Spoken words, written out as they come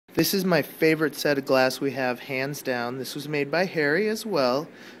This is my favorite set of glass we have, hands down. This was made by Harry as well.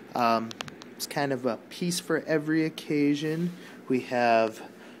 It's kind of a piece for every occasion. We have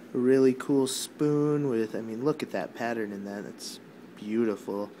a really cool spoon with, look at that pattern in that. It's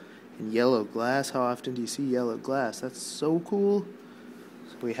beautiful. And yellow glass, how often do you see yellow glass? That's so cool.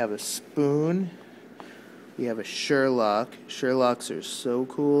 So we have a spoon. We have a Sherlock. Sherlocks are so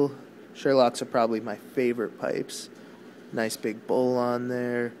cool. Sherlocks are probably my favorite pipes. Nice big bowl on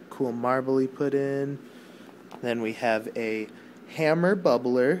there, cool marble he put in. Then we have a hammer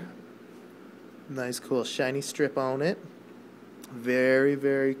bubbler. Nice cool shiny strip on it. Very,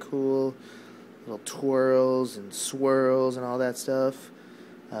 very cool. Little twirls and swirls and all that stuff.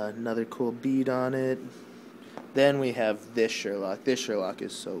 Another cool bead on it. Then we have this Sherlock. This Sherlock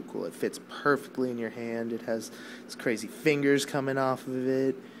is so cool. It fits perfectly in your hand. It has these crazy fingers coming off of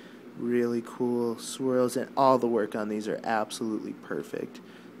it. Really cool swirls, and all the work on these are absolutely perfect.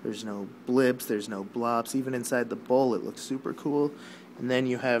 There's no blips, there's no blops. Even inside the bowl it looks super cool. And then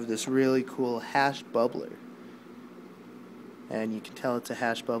you have this really cool hash bubbler. And you can tell it's a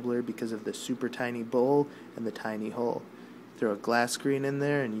hash bubbler because of the super tiny bowl and the tiny hole. Throw a glass screen in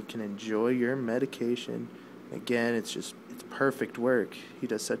there and you can enjoy your medication. Again, it's perfect work. He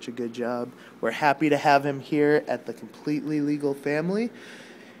does such a good job. We're happy to have him here at the Completely Legal family.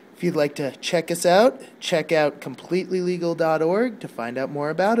 If you'd like to check us out, check out completelylegal.org to find out more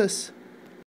about us.